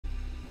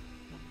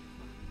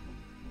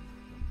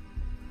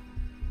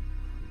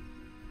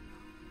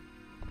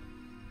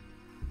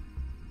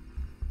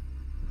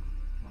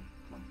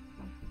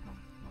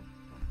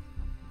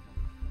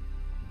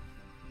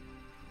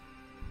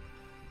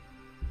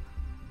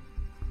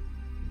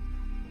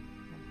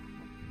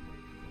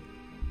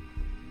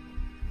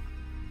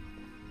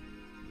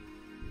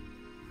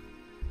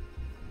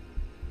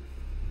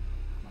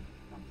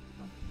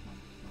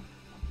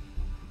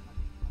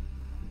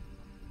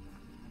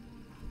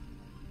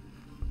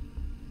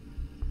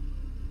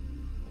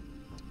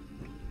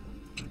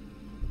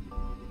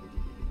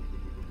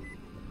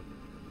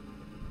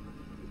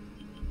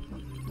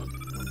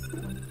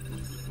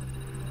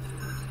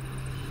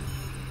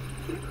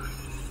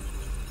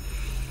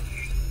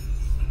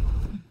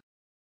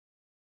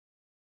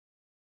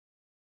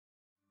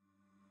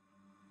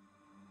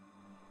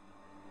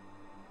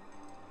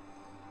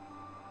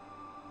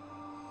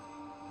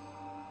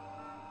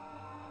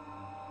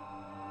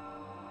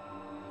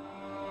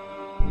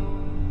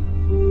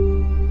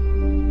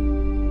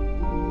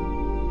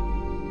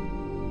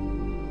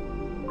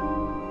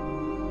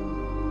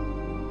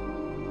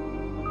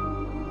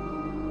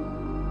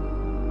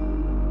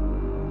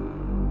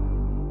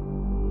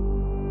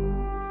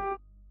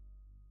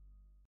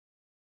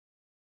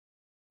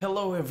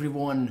Hello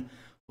everyone,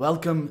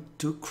 welcome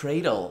to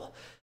Cradle.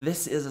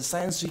 This is a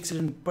science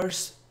fiction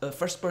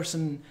first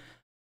person,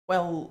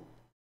 well,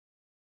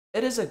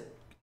 it is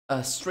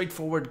a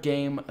straightforward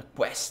game, a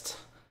quest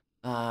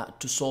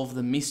to solve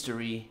the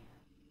mystery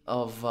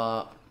of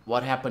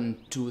what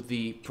happened to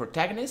the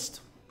protagonist,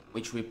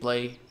 which we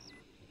play,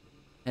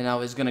 and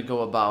how it's gonna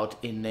go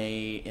about in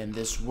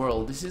this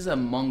world. This is a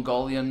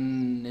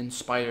Mongolian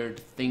inspired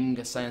thing,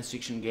 a science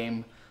fiction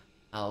game.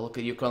 Look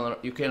at you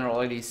can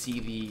already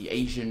see the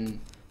Asian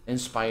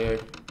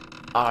inspired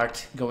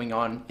art going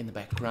on in the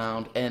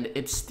background, and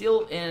it's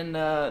still in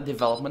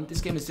development. This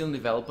game is still in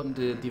development.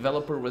 The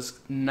developer was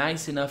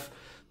nice enough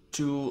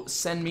to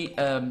send me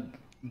a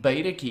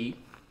beta key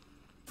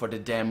for the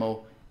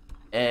demo,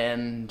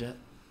 and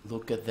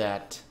look at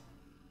that.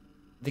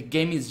 The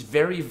game is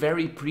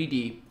very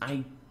pretty.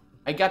 I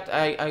got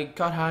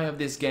high of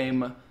this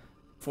game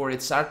for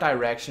its art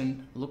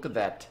direction. Look at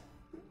that.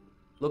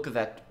 Look at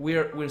that.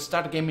 We're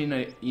start the game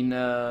in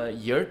a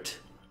yurt,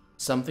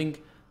 something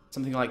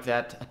like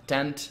that, a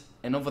tent,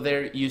 and over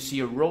there you see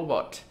a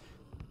robot.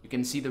 You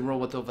can see the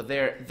robot over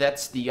there.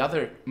 That's the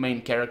other main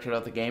character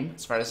of the game,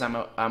 as far as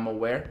I'm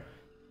aware.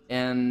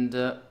 And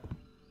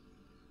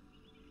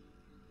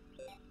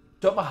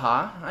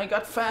Tobaha, I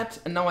got fat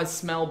and now I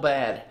smell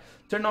bad.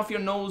 Turn off your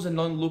nose and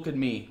don't look at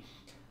me.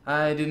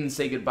 I didn't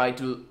say goodbye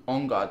to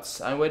Ongots.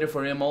 I waited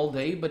for him all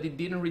day, but he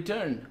didn't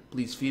return.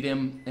 Please feed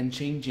him and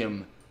change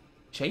him.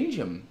 Change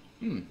him?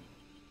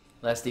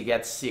 Lest he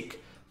gets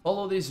sick.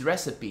 Follow this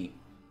recipe.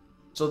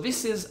 So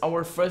this is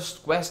our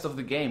first quest of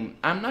the game.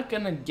 I'm not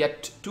gonna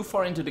get too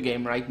far into the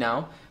game right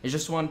now. I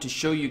just want to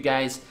show you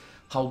guys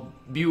how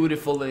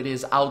beautiful it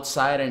is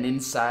outside and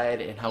inside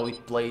and how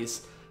it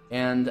plays.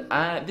 And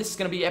this is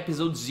gonna be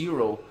episode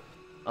 0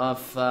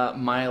 of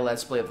my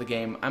let's play of the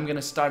game. I'm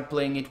gonna start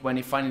playing it when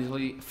it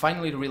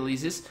finally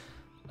releases.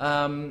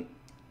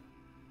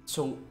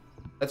 So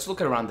let's look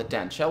around the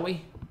tent, shall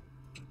we?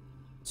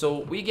 So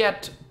we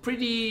get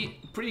pretty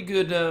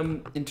good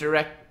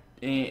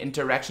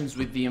interactions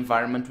with the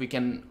environment. We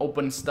can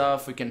open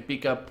stuff, we can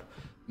pick up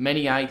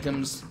many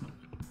items.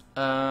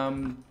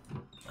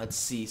 Let's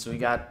see, so we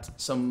got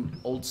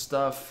some old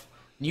stuff.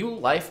 New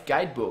life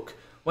guidebook.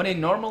 When in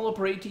normal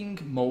operating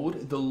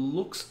mode, the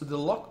look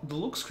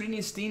screen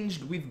is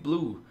tinged with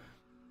blue.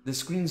 The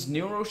screen's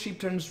neurochip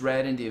turns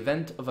red in the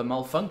event of a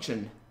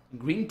malfunction.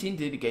 Green tint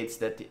indicates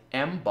that the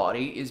M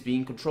body is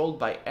being controlled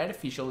by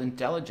artificial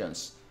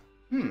intelligence.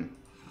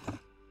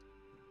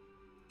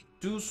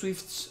 Two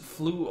swifts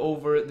flew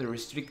over the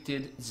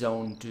restricted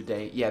zone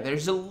today. Yeah,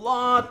 there's a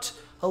lot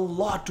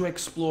to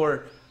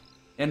explore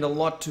and a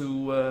lot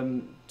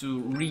to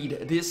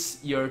read.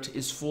 This yurt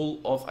is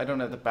full of, I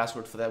don't have the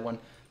password for that one.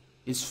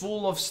 It's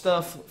full of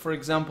stuff. For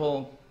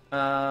example,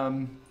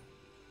 over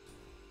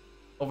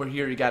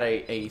here you got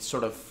a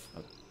sort of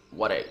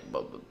a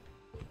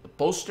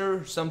poster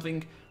or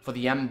something for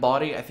the M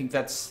body. I think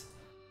that's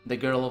the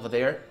girl over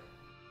there.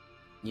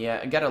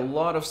 Yeah, I got a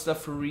lot of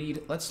stuff to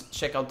read. Let's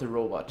check out the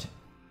robot.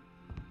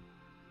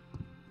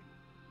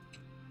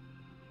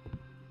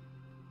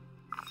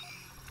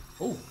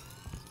 Oh.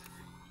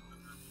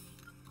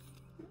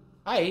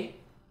 Hi.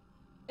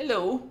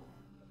 Hello.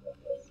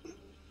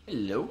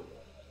 Hello.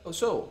 Oh,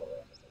 so.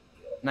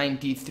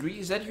 93,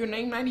 is that your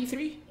name,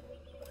 93?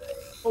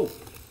 Oh.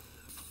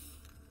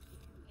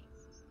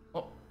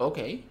 Oh,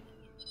 okay.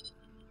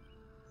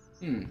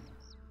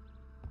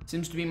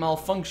 Seems to be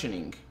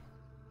malfunctioning.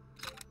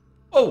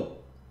 Oh!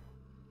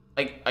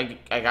 I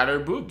got her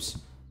boobs.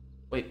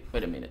 Wait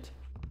a minute.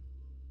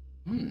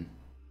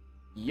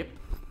 Yep.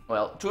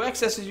 Well, to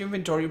access your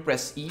inventory,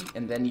 press E,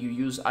 and then you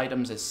use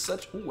items as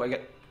such. Oh, I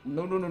got...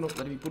 No.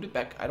 Let me put it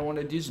back. I don't want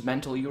to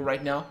dismantle you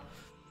right now.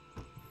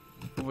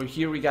 Over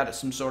here we got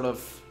some sort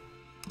of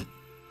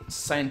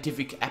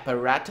scientific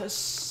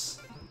apparatus.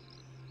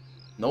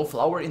 No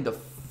flour in the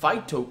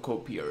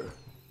phytocopier.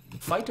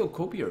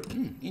 Phytocopier.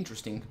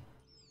 Interesting.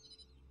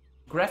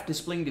 Graph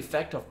displaying the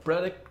effect of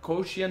product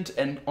quotient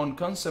and on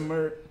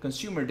consumer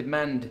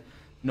demand.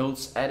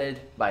 Notes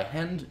added by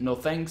hand, no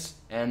thanks,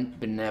 and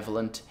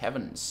benevolent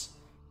heavens.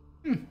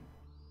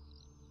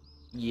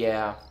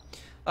 Yeah.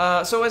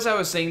 So as I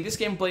was saying, this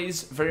game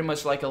plays very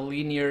much like a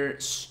linear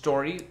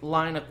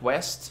storyline, a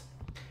quest.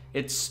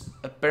 It's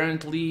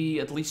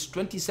apparently at least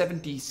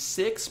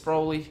 2076,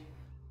 probably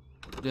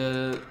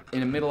in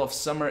the middle of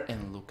summer,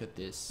 and look at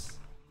this.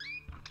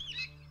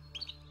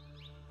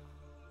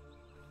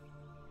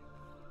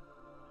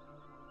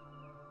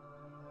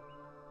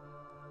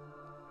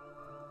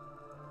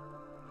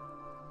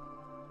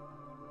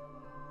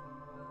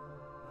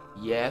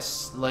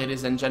 Yes,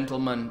 ladies and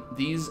gentlemen,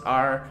 these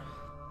are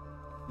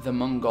the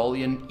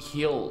Mongolian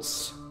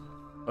hills,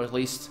 or at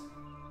least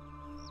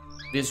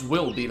this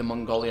will be the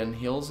Mongolian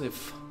hills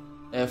if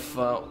if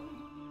the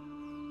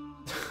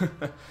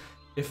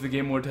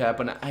game were to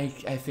happen. I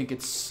think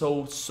it's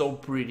so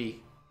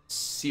pretty.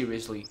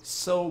 Seriously,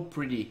 so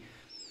pretty.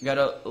 Got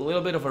a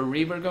little bit of a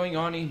river going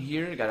on in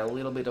here. Got a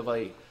little bit of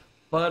a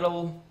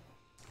puddle.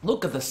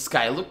 Look at the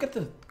sky. Look at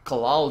the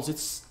clouds.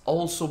 It's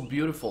all so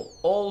beautiful,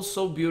 all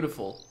so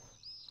beautiful.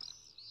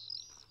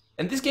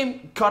 And this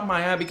game caught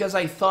my eye because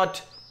I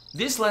thought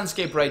this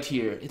landscape right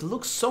here, it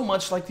looks so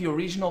much like the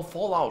original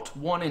Fallout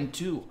 1 and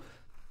 2.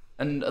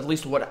 And at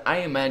least what I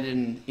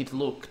imagined it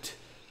looked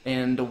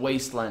in the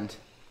wasteland.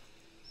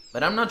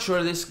 But I'm not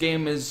sure this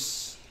game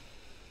is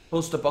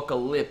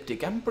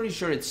post-apocalyptic. I'm pretty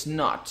sure it's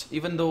not,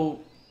 even though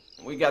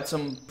we got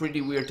some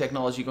pretty weird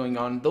technology going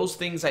on. Those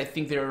things, I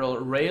think they're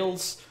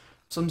rails,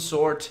 some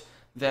sort,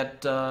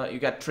 that you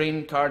got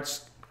train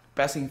carts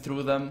passing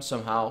through them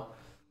somehow.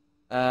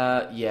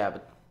 Yeah,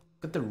 but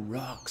look at the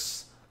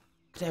rocks.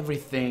 Look at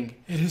everything.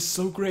 It is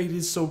so great. It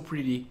is so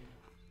pretty.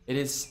 It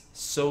is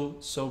so,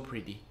 so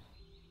pretty.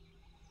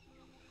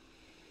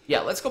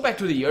 Yeah, let's go back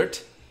to the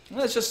yurt.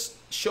 Let's just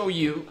show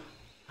you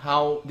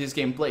how this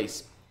game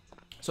plays.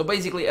 So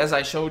basically, as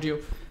I showed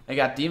you, I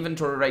got the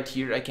inventory right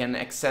here. I can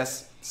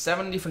access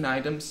 7 different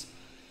items.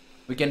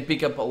 We can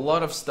pick up a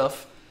lot of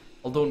stuff,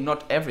 although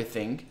not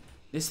everything.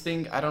 This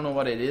thing, I don't know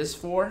what it is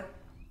for.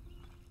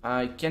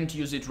 I can't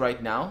use it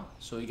right now.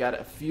 So we got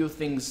a few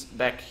things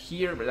back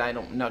here, but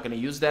I'm not gonna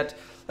use that.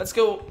 Let's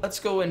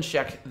go and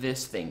check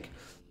this thing.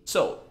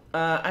 So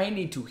I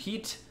need to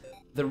heat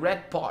the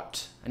red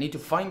pot. I need to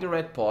find the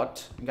red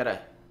pot. I got a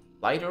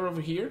lighter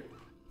over here.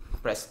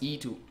 Press E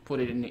to put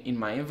it in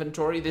my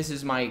inventory. This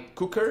is my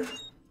cooker.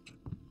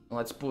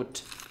 Let's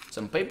put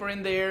some paper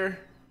in there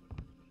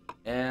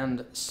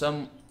and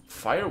some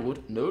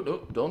firewood. No,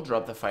 don't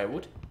drop the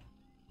firewood.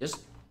 Just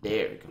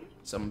there we go.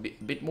 Some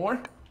bit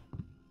more.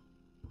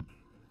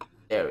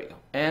 There we go.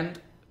 And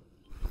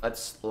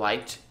let's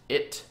light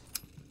it.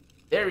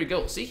 There we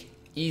go. See?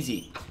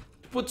 Easy.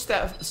 To put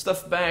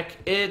stuff back,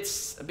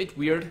 it's a bit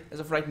weird as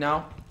of right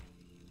now.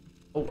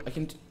 Oh, I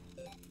can...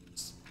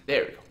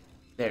 There we go.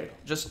 There we go.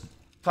 Just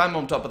climb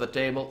on top of the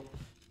table.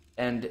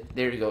 And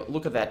there you go.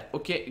 Look at that.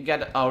 Okay, we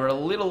got our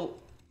little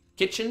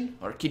kitchen,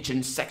 or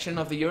kitchen section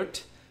of the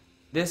yurt.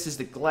 This is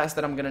the glass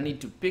that I'm gonna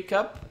need to pick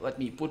up. Let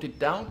me put it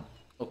down.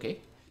 Okay.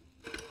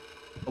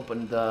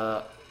 Open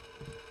the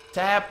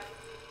tap.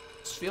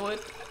 Let's fill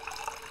it.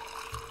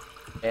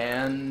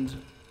 And...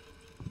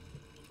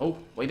 oh,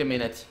 wait a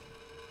minute.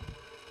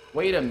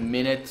 Wait a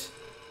minute.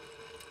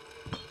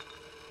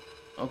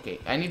 Okay,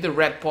 I need the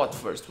red pot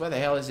first. Where the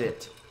hell is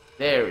it?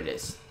 There it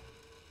is.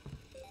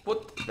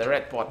 Put the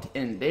red pot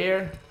in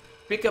there.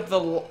 Pick up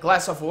the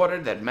glass of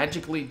water that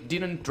magically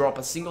didn't drop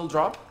a single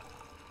drop.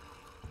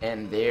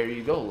 And there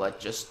you go.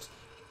 Let's just...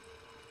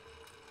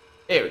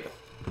 there we go.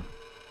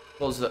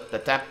 Close the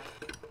tap.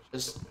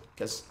 Just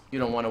because you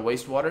don't want to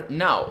waste water.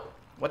 Now,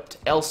 what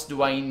else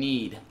do I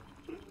need?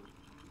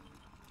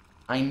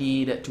 I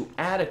need to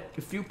add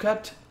a few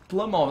cut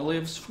plum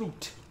olives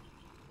fruit.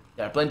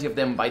 There are plenty of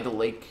them by the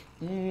lake.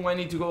 I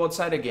need to go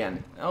outside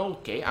again.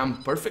 Okay,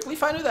 I'm perfectly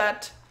fine with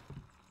that.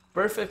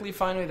 Perfectly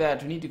fine with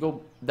that. We need to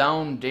go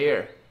down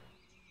there.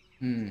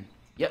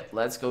 Yep,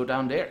 let's go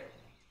down there.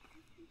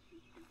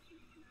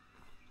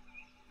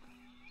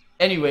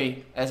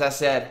 Anyway, as I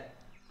said,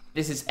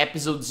 this is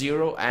episode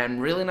 0. I'm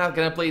really not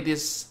gonna play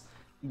this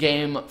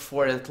game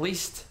for at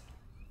least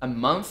a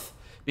month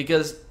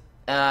because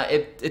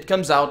it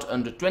comes out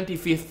on the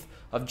 25th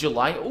of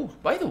July. Oh,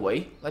 by the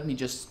way, let me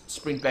just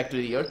sprint back to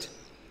the yurt.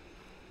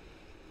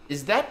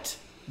 Is that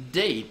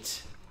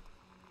date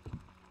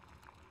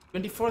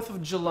 24th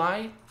of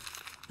July,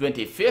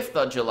 25th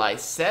of July,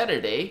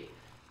 Saturday,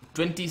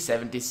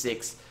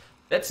 2076.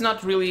 That's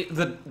not really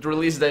the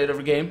release date of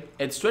the game.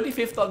 It's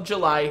 25th of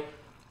July,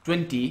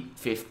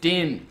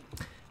 2015.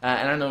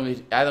 And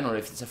I don't know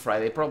if it's a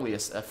Friday. Probably a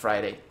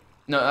Friday.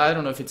 No, I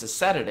don't know if it's a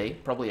Saturday.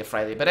 Probably a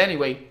Friday. But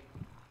anyway,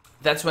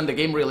 that's when the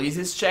game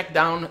releases. Check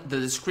down the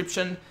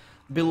description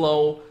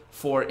below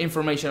for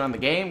information on the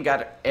game.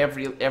 Got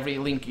every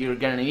link you're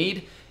gonna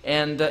need,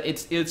 and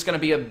it's gonna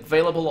be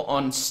available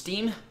on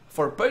Steam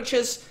for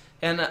purchase.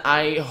 And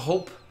I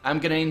hope I'm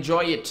gonna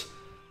enjoy it.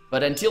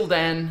 But until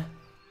then,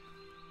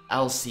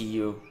 I'll see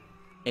you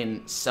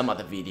in some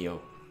other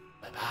video.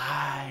 Bye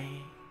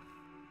bye.